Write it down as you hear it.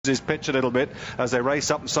his pitch a little bit as they race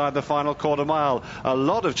up inside the final quarter mile. A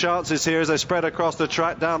lot of chances here as they spread across the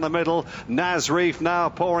track down the middle. Nazreef now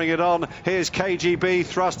pouring it on. Here's KGB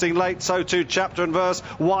thrusting late, so too Chapter and Verse.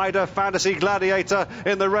 Wider, Fantasy Gladiator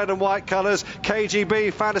in the red and white colours.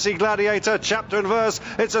 KGB, Fantasy Gladiator, Chapter and Verse.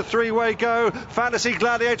 It's a three-way go. Fantasy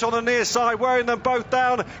Gladiator on the near side, wearing them both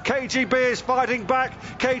down. KGB is fighting back.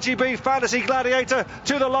 KGB, Fantasy Gladiator,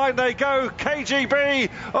 to the line they go. KGB,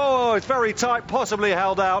 oh, it's very tight, possibly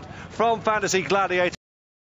held out from Fantasy Gladiator.